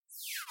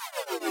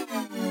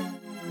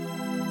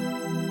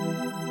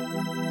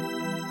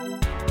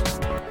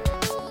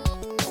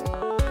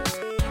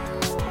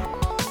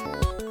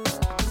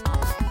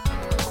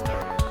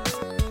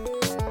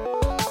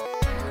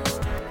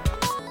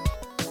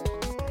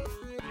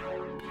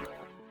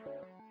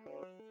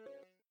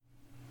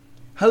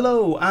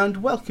Hello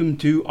and welcome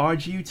to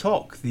RGU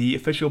Talk, the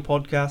official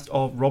podcast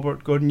of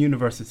Robert Gordon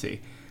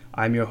University.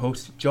 I'm your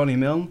host, Johnny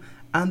Milne,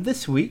 and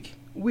this week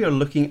we are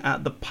looking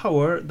at the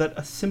power that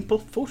a simple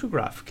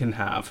photograph can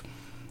have.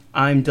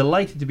 I'm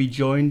delighted to be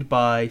joined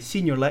by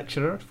Senior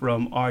Lecturer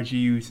from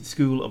RGU's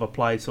School of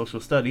Applied Social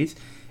Studies.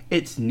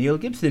 It's Neil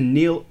Gibson.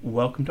 Neil,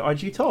 welcome to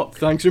RGU Talk.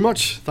 Thanks very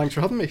much. Thanks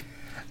for having me.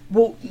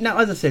 Well, now,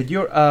 as I said,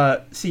 you're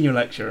a senior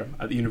lecturer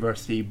at the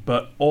university,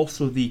 but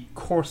also the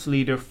course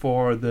leader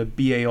for the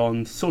BA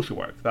on social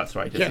work. That's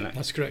right, isn't it? Yeah,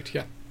 that's correct,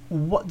 yeah.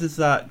 What does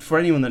that, for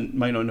anyone that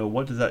might not know,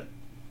 what does that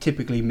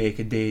typically make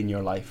a day in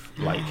your life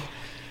like?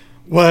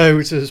 Wow,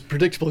 it's as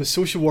predictable as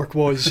social work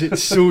was.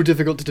 It's so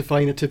difficult to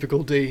define a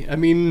typical day. I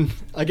mean,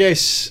 I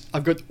guess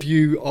I've got a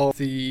view of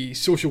the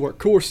social work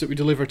course that we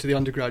deliver to the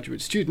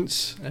undergraduate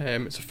students.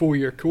 It's a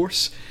 4-year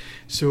course.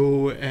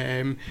 So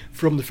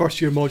from the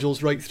first year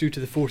modules right through to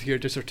the 4th year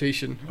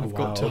dissertation, I've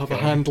got to have a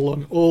handle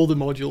on all the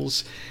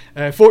modules.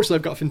 Fortunately,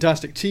 I've got a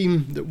fantastic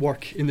team that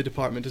work in the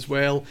department as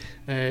well.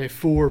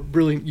 4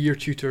 brilliant year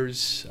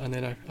tutors and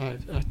then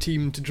a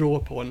team to draw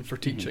upon for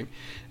teaching.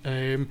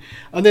 And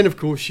then, of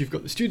course, you've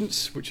got the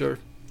students, which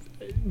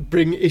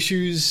bring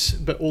issues,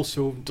 but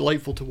also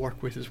delightful to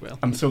work with as well.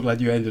 I'm so glad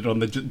you ended on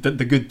the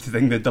good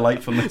thing, the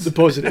delightfulness. The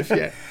positive,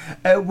 yeah.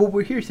 Well,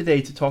 we're here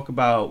today to talk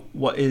about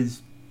what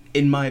is,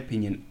 in my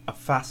opinion, a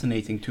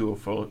fascinating tool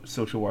for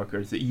social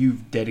workers that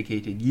you've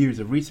dedicated years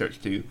of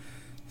research to,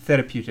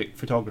 therapeutic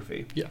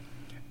photography. Yeah.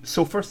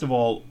 So first of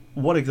all,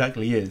 what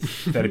exactly is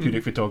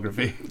therapeutic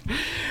photography?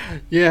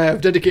 Yeah,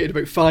 I've dedicated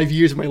about 5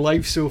 years of my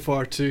life so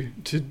far to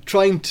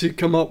trying to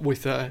come up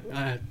with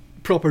a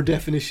proper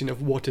definition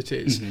of what it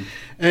is.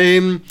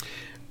 Mm-hmm.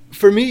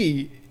 For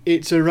me,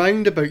 it's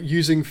around about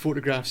using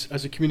photographs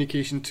as a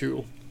communication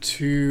tool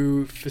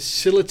to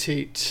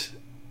facilitate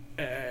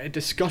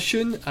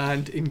discussion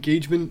and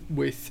engagement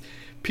with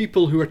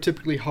people who are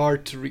typically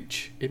hard to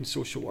reach in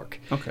social work.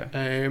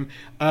 Okay.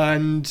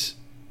 And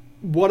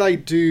what I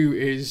do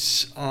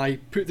is I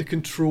put the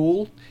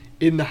control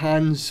in the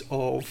hands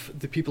of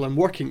the people I'm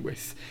working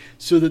with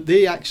so that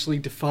they actually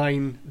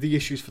define the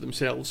issues for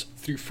themselves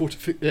through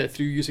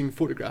using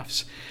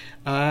photographs.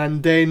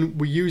 And then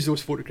we use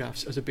those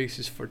photographs as a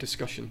basis for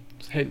discussion,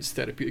 hence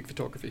therapeutic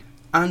photography.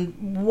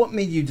 And what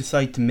made you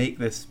decide to make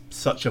this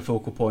such a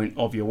focal point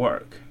of your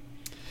work?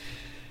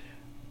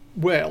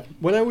 Well,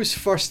 when I was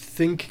first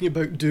thinking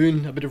about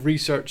doing a bit of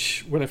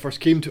research when I first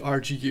came to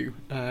RGU,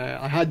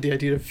 I had the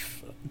idea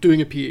of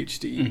doing a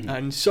PhD,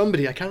 and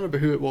somebody, I can't remember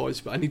who it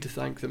was, but I need to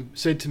thank them,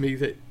 said to me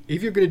that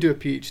if you're going to do a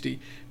PhD,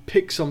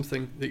 pick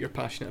something that you're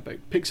passionate about,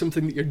 pick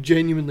something that you're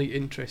genuinely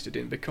interested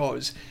in,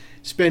 because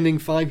spending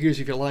 5 years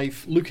of your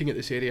life looking at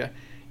this area,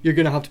 you're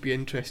going to have to be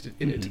interested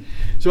in it.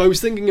 So I was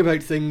thinking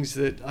about things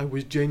that I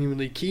was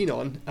genuinely keen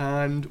on,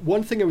 and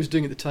one thing I was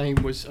doing at the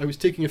time was I was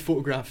taking a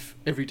photograph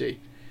every day.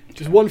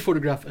 Just one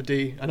photograph a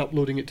day and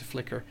uploading it to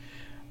Flickr.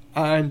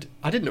 And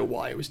I didn't know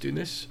why I was doing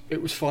this.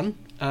 It was fun.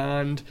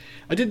 And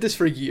I did this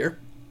for a year.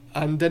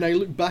 And then I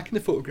looked back in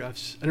the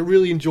photographs and I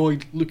really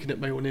enjoyed looking at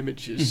my own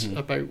images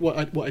about what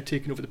I'd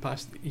taken over the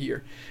past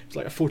year. It's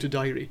like a photo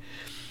diary.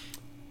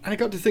 And I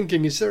got to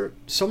thinking, is there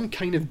some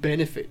kind of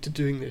benefit to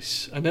doing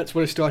this? And that's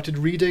when I started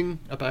reading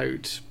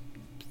about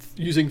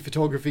using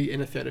photography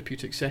in a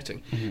therapeutic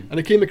setting. And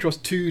I came across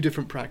 2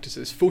 different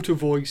practices,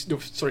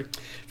 phototherapy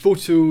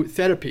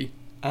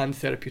and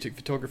therapeutic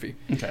photography.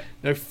 Okay.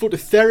 Now,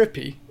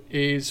 phototherapy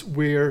is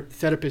where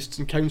therapists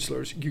and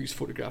counsellors use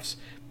photographs,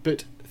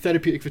 but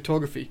therapeutic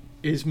photography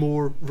is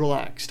more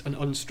relaxed and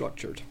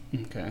unstructured.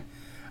 Okay.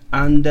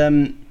 And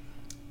I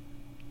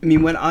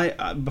mean, when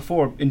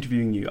before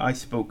interviewing you, I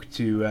spoke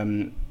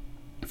to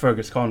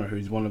Fergus Connor,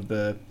 who's one of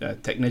the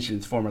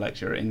technicians, former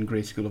lecturer in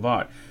Grey School of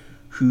Art,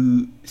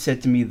 who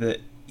said to me that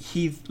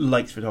he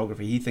likes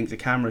photography. He thinks a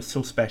camera is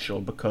so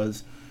special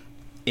because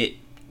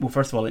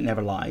first of all, it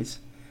never lies,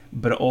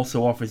 but it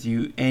also offers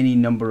you any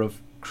number of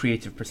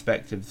creative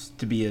perspectives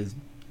to be as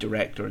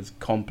direct or as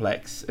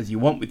complex as you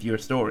want with your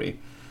story.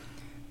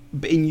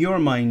 But in your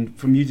mind,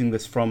 from using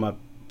this from a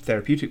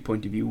therapeutic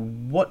point of view,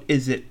 what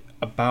is it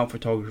about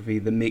photography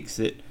that makes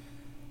it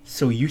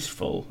so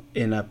useful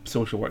in a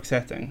social work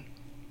setting?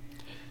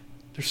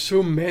 There's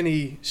so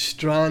many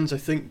strands, I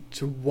think,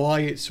 to why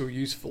it's so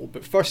useful.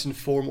 But first and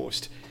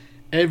foremost,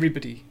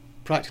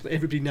 practically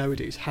everybody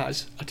nowadays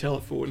has a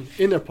telephone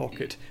in their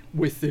pocket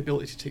with the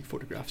ability to take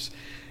photographs.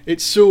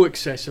 It's so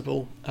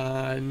accessible,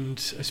 and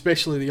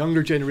especially the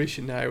younger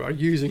generation now are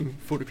using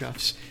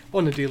photographs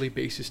on a daily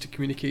basis to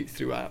communicate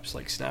through apps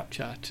like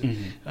Snapchat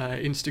and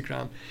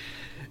Instagram.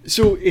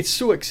 So it's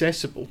so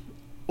accessible.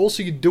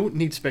 Also, you don't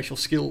need special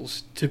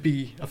skills to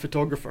be a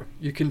photographer.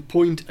 You can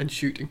point and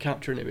shoot and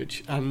capture an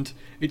image, and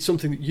it's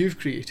something that you've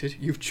created,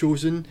 you've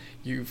chosen,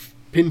 you've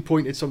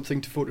pinpointed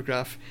something to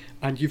photograph,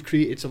 and you've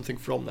created something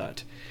from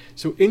that.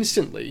 So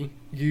instantly,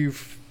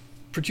 you've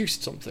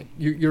produced something.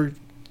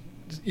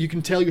 You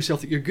can tell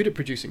yourself that you're good at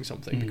producing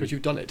something because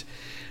you've done it.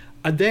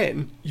 And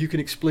then you can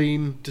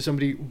explain to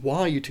somebody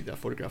why you took that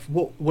photograph,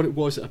 what it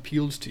was that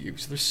appeals to you.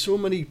 So there's so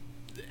many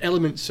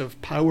elements of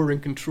power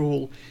and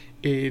control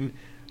in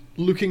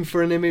looking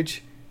for an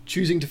image,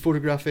 choosing to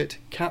photograph it,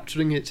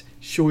 capturing it,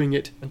 showing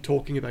it, and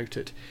talking about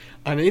it.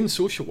 And in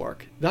social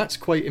work, that's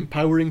quite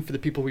empowering for the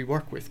people we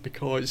work with,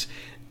 because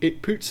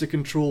it puts the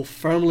control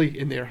firmly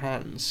in their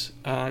hands.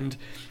 And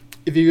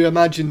if you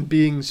imagine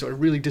being sort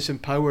of really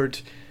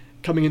disempowered,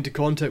 coming into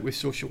contact with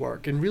social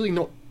work and really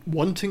not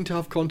wanting to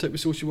have contact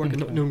with social work and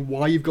not knowing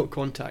why you've got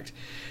contact,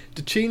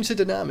 to change the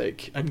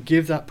dynamic and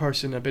give that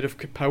person a bit of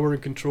power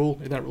and control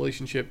in that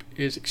relationship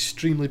is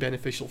extremely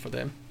beneficial for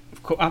them.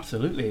 Of course,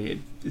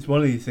 absolutely. It's one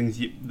of these things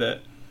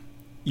that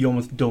you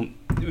almost don't,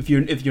 if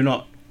you're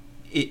not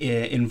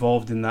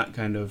involved in that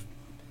kind of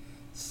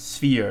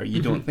sphere,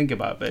 you don't think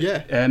about it.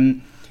 Yeah.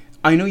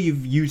 I know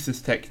you've used this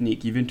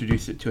technique, you've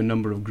introduced it to a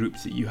number of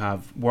groups that you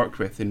have worked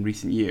with in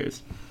recent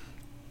years.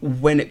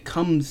 When it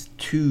comes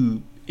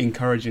to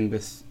encouraging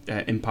this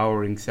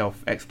empowering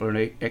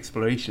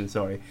self-exploration,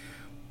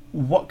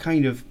 what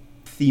kind of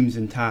themes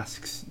and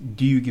tasks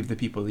do you give the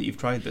people that you've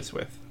tried this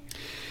with?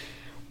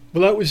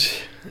 Well, that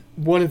was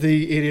one of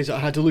the areas I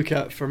had to look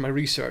at for my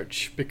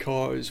research,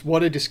 because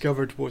what I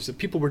discovered was that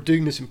people were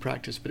doing this in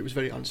practice, but it was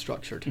very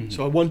unstructured.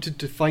 So I wanted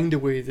to find a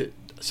way that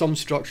some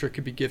structure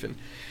could be given.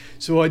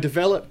 So I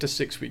developed a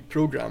 6-week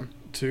program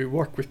to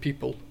work with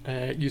people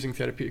using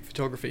therapeutic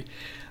photography.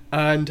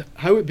 And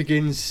how it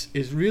begins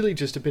is really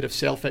just a bit of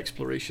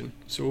self-exploration.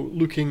 So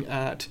looking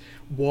at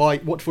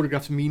what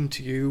photographs mean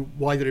to you,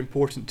 why they're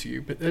important to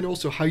you, but then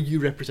also how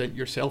you represent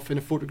yourself in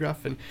a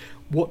photograph and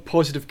what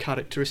positive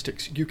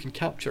characteristics you can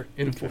capture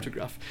in a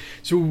photograph.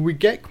 So we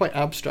get quite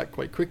abstract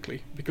quite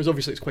quickly, because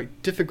obviously it's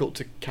quite difficult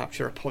to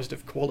capture a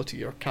positive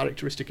quality or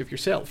characteristic of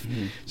yourself.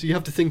 So you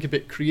have to think a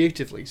bit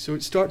creatively. So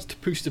it starts to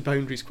push the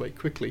boundaries quite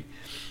quickly.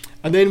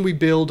 And then we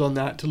build on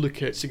that to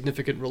look at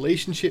significant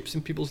relationships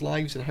in people's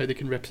lives and how they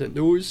can represent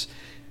those,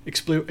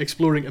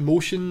 exploring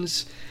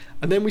emotions.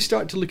 And then we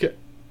start to look at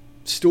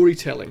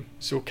storytelling.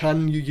 So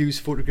can you use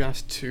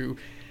photographs to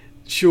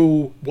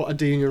show what a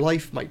day in your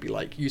life might be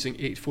like using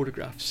 8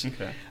 photographs?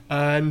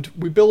 And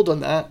we build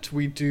on that.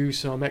 We do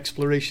some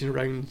exploration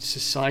around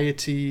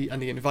society and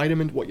the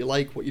environment, what you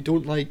like, what you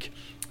don't like.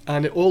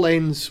 And it all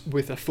ends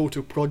with a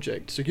photo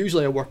project. So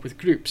usually I work with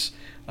groups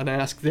and I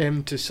ask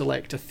them to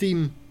select a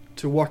theme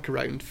to work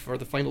around for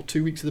the final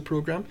 2 weeks of the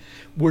program,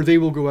 where they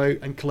will go out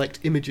and collect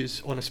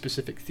images on a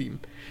specific theme.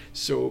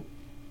 So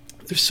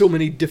there's so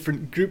many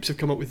different groups have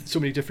come up with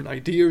so many different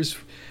ideas.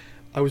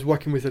 I was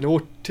working with an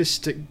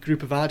autistic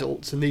group of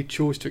adults, and they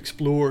chose to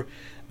explore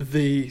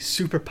the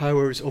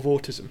superpowers of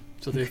autism.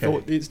 So they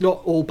thought it's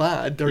not all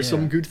bad. There are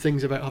some good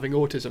things about having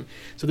autism.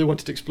 So they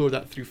wanted to explore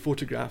that through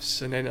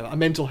photographs. And then a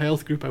mental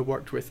health group I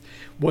worked with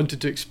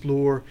wanted to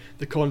explore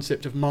the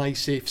concept of my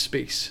safe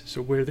space.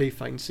 So where they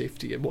find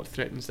safety and what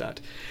threatens that.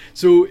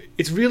 So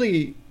it's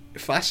really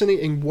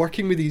fascinating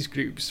working with these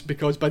groups,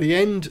 because by the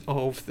end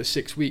of the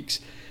 6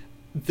 weeks,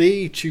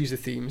 they choose the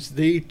themes,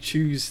 they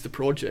choose the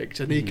project,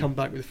 and they come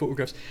back with the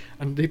photographs,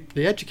 and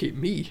they educate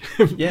me.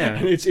 And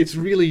it's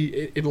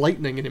really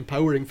enlightening and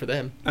empowering for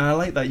them. And I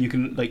like that you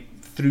can,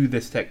 through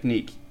this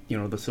technique,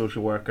 the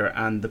social worker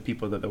and the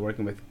people that they're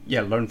working with,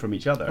 learn from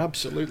each other.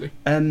 Absolutely.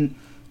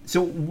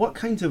 So what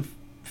kinds of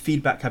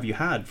feedback have you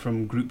had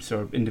from groups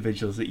or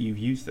individuals that you've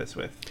used this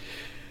with?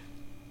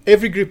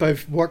 Every group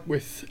I've worked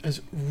with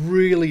has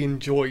really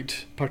enjoyed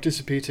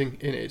participating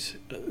in it.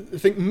 I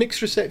think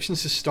mixed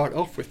receptions to start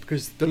off with,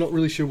 because they're not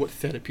really sure what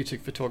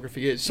therapeutic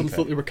photography is. Some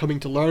thought they were coming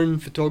to learn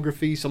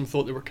photography, some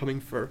thought they were coming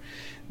for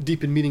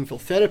deep and meaningful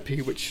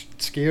therapy, which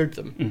scared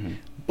them.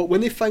 But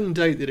when they found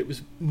out that it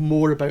was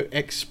more about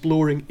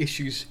exploring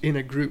issues in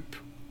a group,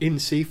 in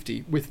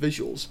safety, with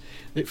visuals,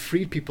 it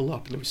freed people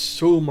up, and there was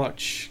so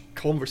much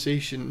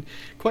conversation,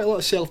 quite a lot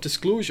of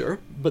self-disclosure,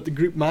 but the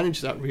group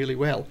managed that really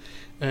well.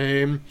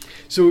 That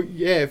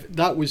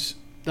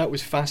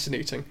was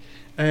fascinating.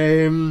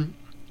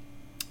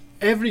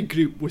 Every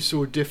group was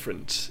so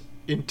different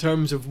in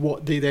terms of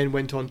what they then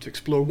went on to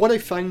explore. What I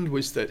found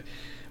was that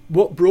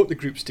what brought the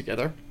groups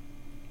together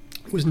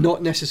was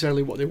not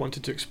necessarily what they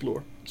wanted to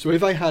explore. So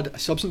if I had a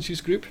substance use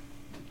group,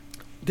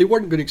 they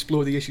weren't going to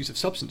explore the issues of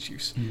substance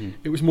use.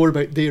 It was more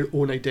about their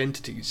own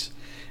identities.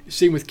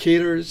 Same with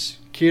carers.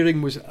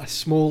 Caring was a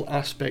small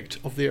aspect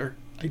of their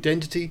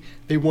identity.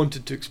 They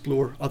wanted to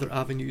explore other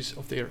avenues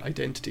of their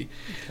identity.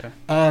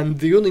 And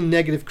the only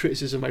negative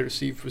criticism I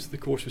received was that the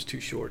course was too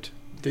short.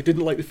 They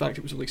didn't like the fact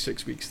it was only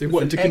 6 weeks. They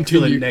wanted to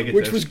continue,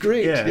 which was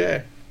great.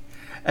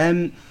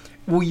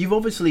 Well,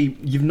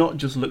 you've not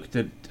just looked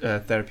at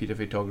therapeutic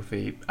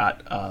photography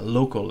at a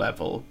local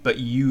level, but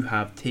you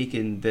have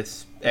taken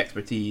this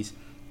expertise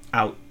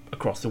out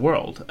across the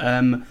world.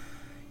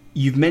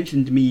 You've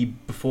mentioned to me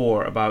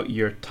before about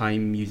your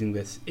time using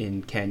this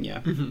in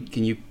Kenya.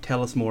 Can you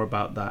tell us more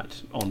about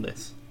that on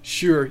this?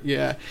 Sure,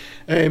 yeah.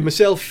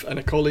 Myself and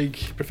a colleague,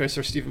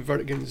 Professor Stephen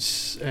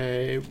Vertigens,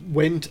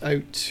 went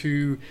out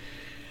to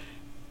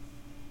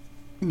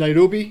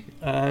Nairobi,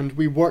 and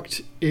we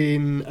worked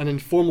in an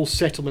informal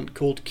settlement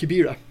called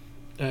Kibera.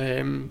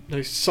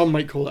 Now, some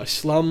might call it a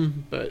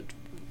slum, but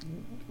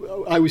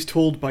I was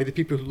told by the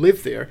people who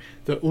live there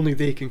that only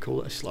they can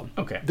call it a slum.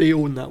 Okay. They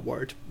own that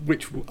word,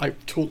 which I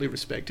totally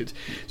respected.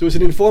 So it's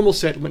an informal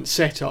settlement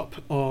set up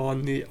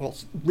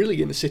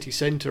really in the city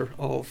centre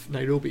of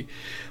Nairobi.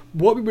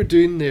 What we were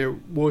doing there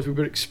was we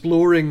were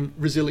exploring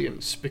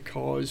resilience,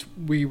 because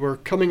we were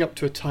coming up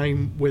to a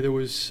time where there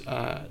was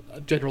a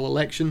general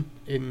election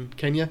in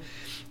Kenya,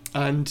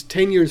 and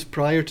 10 years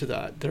prior to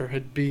that there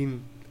had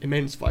been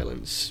immense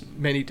violence,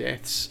 many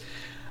deaths,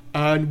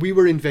 and we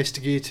were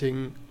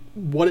investigating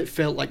what it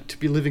felt like to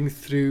be living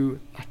through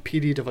a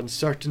period of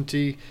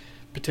uncertainty,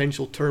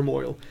 potential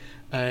turmoil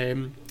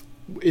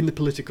in the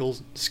political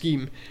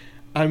scheme.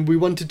 And we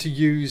wanted to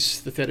use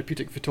the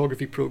therapeutic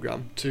photography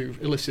program to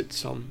elicit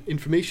some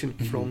information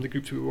from the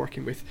groups we were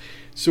working with.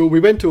 So we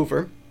went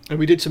over and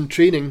we did some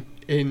training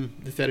in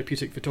the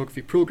therapeutic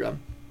photography program.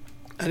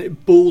 And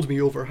it bowled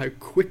me over how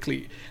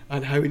quickly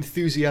and how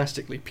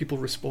enthusiastically people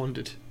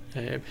responded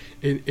in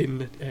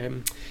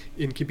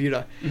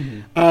Kibera.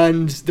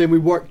 And then we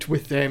worked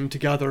with them to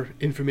gather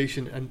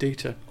information and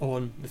data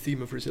on the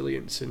theme of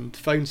resilience, and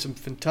found some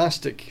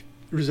fantastic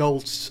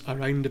results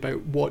around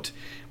about what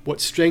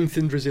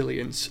strengthened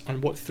resilience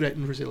and what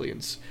threatened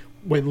resilience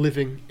when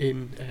living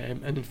in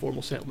an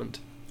informal settlement.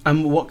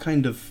 And what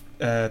kind of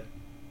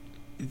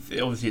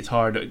obviously it's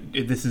hard,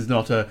 this is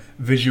not a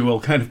visual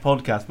kind of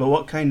podcast, but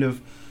what kind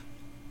of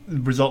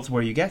results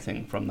were you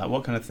getting from that?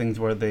 What kind of things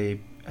were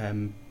they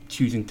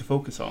choosing to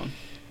focus on?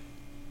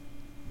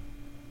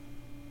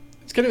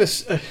 It's kind of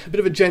a bit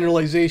of a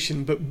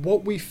generalization, but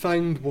what we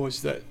found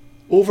was that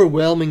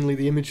overwhelmingly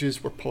the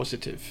images were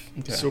positive.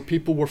 Okay. So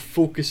people were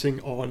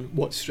focusing on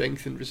what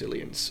strengthened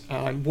resilience,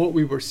 and what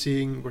we were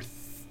seeing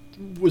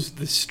was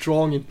the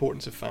strong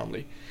importance of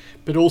family,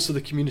 but also the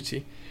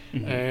community.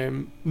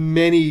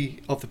 Many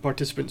of the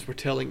participants were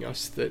telling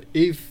us that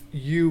if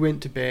you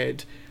went to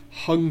bed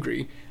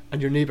hungry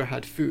and your neighbour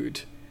had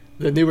food,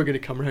 then they were going to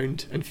come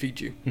around and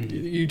feed you.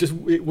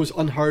 It was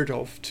unheard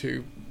of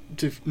to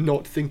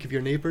not think of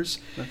your neighbours.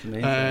 That's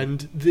amazing.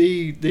 And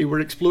they were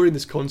exploring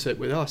this concept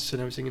with us,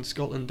 and I was saying in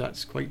Scotland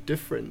that's quite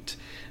different,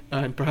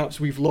 and perhaps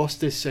we've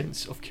lost this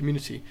sense of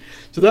community.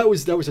 So that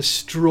was a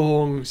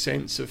strong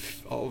sense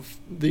of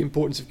the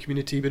importance of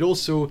community, but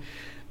also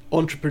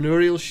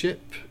entrepreneurship,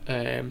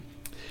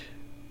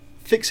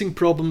 fixing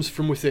problems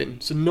from within.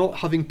 So not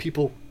having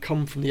people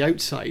come from the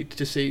outside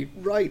to say,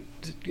 right,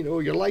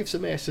 your life's a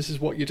mess, this is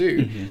what you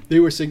do. They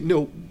were saying,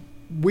 no,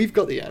 we've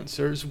got the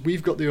answers,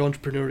 we've got the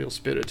entrepreneurial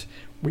spirit,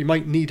 we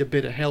might need a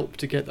bit of help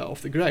to get that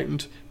off the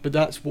ground, but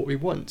that's what we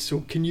want.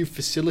 So can you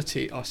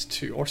facilitate us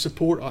or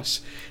support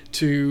us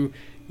to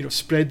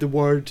spread the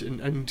word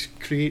and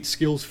create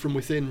skills from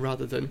within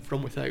rather than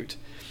from without.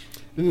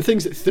 And the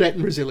things that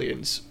threaten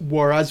resilience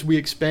were, as we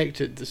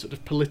expected, the sort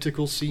of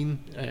political scene,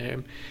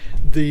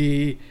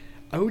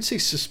 I would say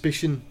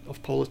suspicion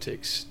of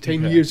politics.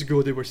 10 years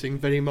ago they were saying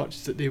very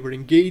much that they were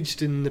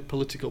engaged in the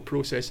political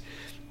process,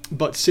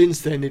 but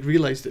since then they'd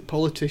realised that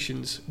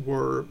politicians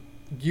were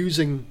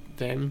using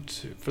them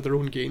for their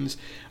own gains,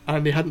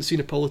 and they hadn't seen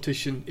a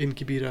politician in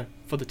Kibera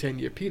for the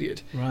 10-year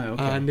period. Right,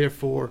 okay. And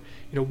therefore,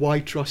 why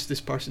trust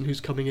this person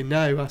who's coming in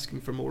now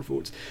asking for more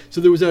votes? So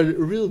there was a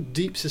real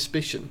deep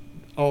suspicion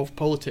of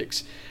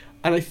politics,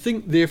 and I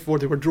think therefore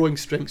they were drawing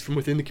strengths from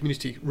within the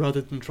community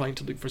rather than trying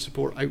to look for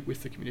support out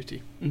with the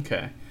community.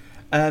 Okay.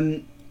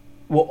 Well,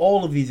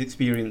 all of these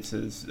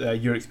experiences,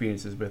 your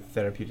experiences with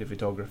therapeutic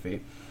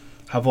photography,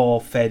 have all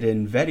fed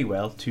in very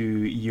well to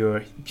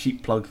your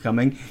cheap plug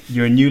coming,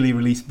 your newly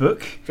released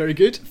book. Very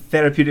good.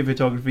 Therapeutic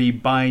Photography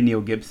by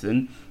Neil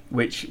Gibson,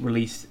 which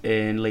released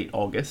in late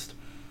August.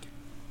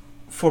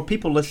 For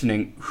people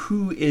listening,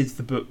 who is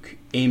the book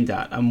aimed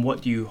at, and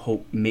what do you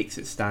hope makes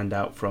it stand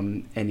out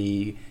from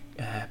any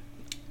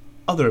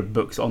other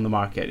books on the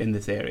market in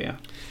this area?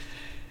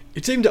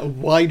 It's aimed at a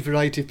wide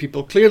variety of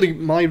people. Clearly,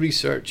 my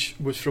research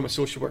was from a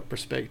social work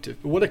perspective,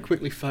 but what I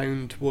quickly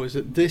found was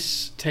that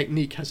this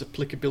technique has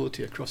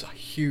applicability across a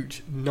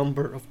huge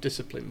number of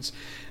disciplines.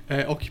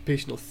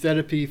 Occupational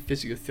therapy,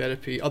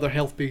 physiotherapy, other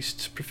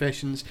health-based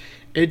professions,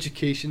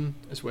 education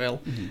as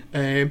well,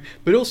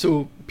 but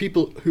also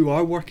people who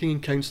are working in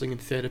counselling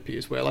and therapy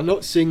as well. I'm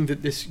not saying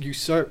that this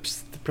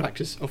usurps the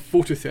practice of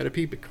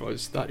phototherapy,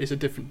 because that is a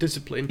different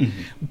discipline,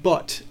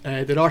 but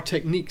there are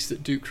techniques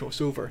that do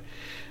cross over.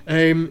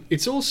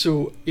 It's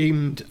also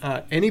aimed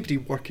at anybody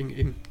working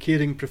in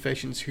caring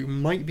professions who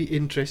might be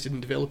interested in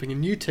developing a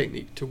new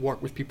technique to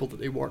work with people that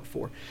they work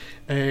for.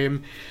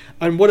 And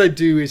what I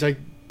do is I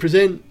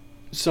present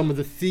some of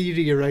the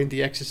theory around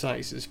the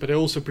exercises, but I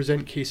also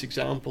present case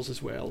examples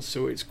as well,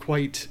 so it's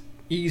quite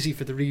easy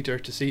for the reader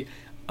to see,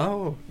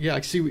 oh yeah,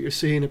 I see what you're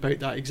saying about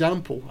that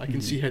example, I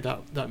can see how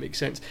that makes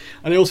sense.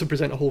 And I also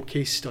present a whole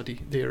case study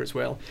there as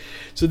well.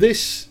 So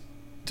this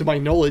to my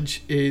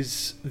knowledge,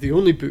 is the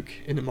only book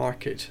in the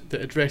market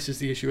that addresses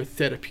the issue of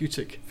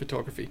therapeutic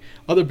photography.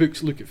 Other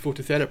books look at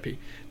phototherapy,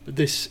 but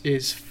this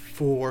is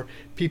for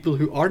people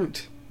who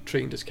aren't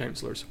trained as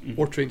counsellors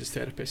or trained as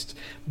therapists,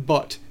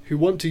 but who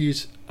want to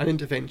use an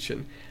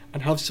intervention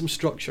and have some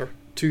structure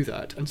to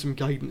that and some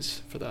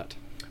guidance for that.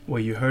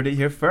 Well, you heard it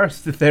here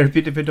first, The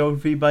Therapeutic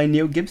Photography by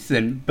Neil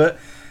Gibson. But,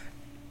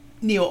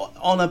 Neil,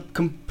 on a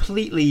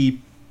completely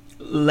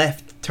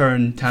left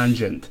turn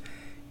tangent,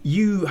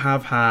 you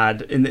have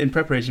had, in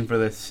preparation for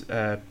this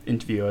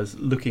interview, I was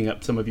looking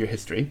up some of your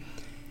history.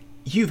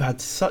 You've had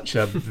such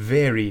a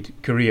varied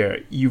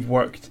career. You've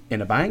worked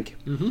in a bank,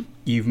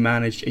 you've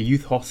managed a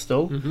youth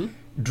hostel,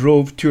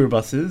 drove tour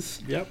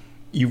buses,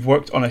 you've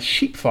worked on a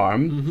sheep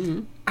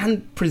farm,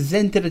 and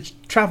presented a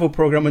travel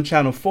program on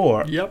Channel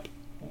 4.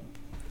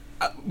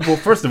 Well,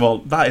 first of all,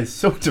 that is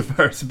so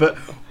diverse, but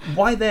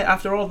why then,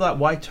 after all that,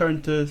 why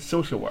turn to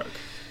social work?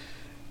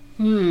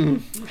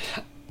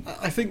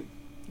 I think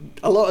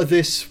a lot of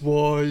this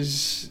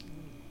was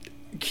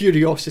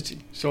curiosity.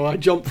 So I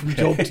jumped from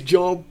job to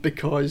job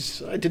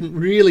because I didn't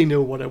really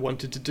know what I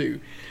wanted to do.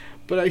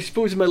 But I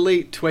suppose in my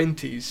late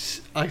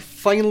 20s, I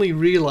finally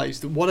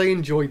realised that what I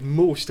enjoyed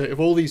most out of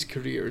all these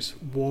careers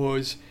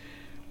was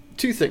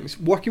two things: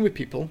 working with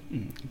people,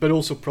 but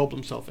also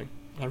problem solving.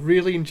 I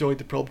really enjoyed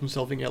the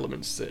problem-solving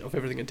elements of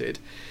everything I did,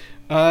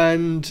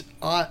 and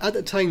at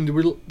the time there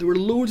were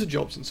loads of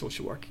jobs in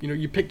social work. You know,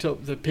 you picked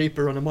up the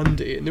paper on a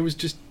Monday, and there was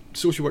just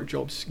social work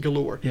jobs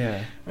galore.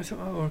 I thought,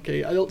 oh,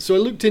 okay. So I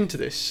looked into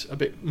this a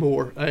bit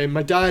more.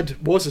 My dad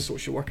was a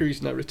social worker;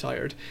 he's now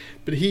retired,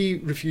 but he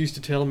refused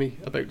to tell me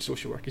about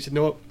social work. He said,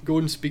 "No, go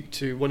and speak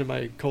to one of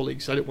my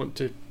colleagues. I don't want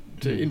to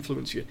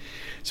influence you."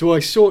 So I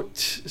sought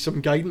some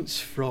guidance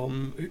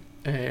from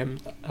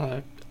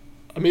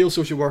a male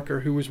social worker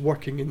who was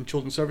working in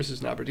children's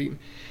services in Aberdeen,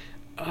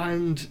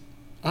 and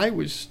I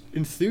was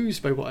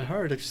enthused by what I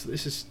heard.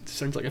 This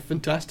sounds like a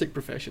fantastic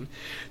profession.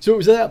 So it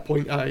was at that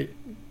point I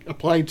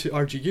applied to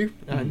RGU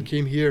and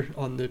came here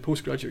on the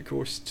postgraduate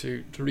course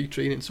to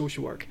retrain in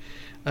social work,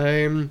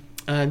 and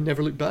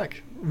never looked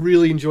back.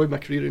 Really enjoyed my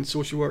career in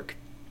social work.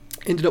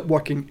 Ended up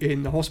working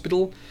in the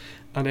hospital,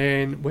 and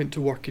then went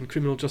to work in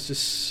criminal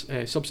justice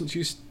substance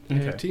use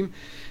team.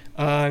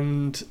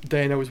 And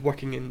then I was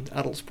working in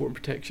adult support and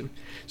protection.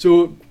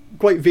 So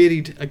quite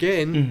varied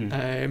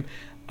again.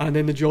 And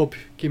then the job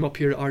came up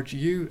here at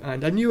RGU,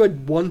 and I knew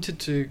I'd wanted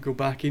to go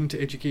back into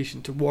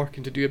education to work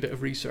and to do a bit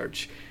of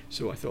research.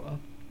 So I thought I'll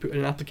put in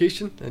an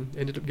application and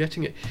ended up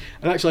getting it.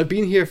 And actually I've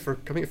been here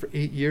coming up for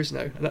 8 years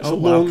now, and that's the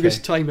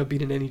longest time I've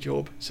been in any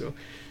job. So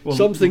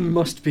something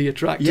must be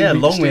attractive. Yeah,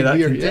 long may that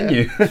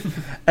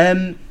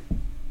continue.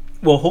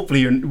 Well, hopefully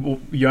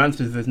your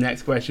answer to this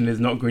next question is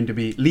not going to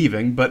be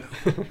leaving, but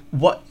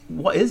what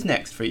is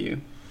next for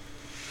you?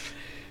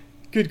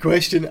 Good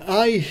question.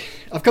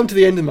 I've come to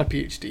the end of my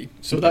PhD,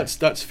 so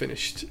that's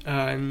finished,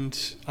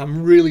 and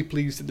I'm really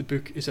pleased that the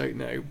book is out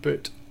now,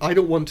 but I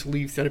don't want to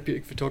leave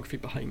therapeutic photography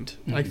behind.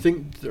 I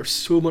think there's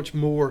so much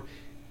more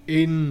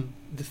in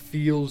the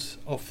field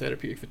of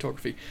therapeutic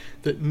photography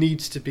that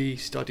needs to be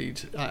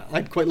studied.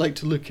 I'd quite like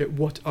to look at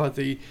what are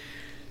the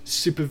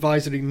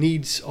supervisory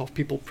needs of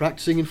people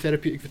practicing in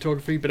therapeutic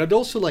photography, but I'd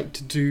also like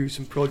to do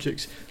some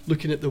projects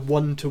looking at the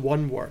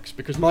one-to-one works,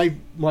 because my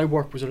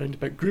work was around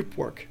about group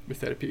work with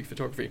therapeutic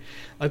photography.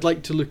 I'd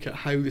like to look at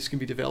how this can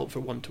be developed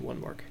for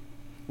one-to-one work.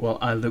 Well,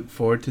 I look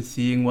forward to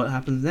seeing what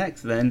happens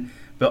next then.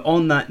 But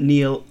on that,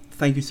 Neil,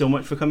 thank you so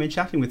much for coming and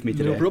chatting with me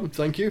today. No problem,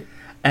 thank you.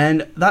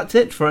 And that's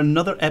it for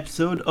another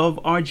episode of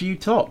RGU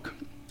Talk.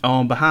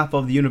 On behalf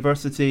of the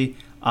university,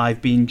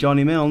 I've been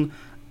Johnny Milne,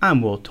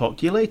 and we'll talk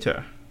to you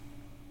later.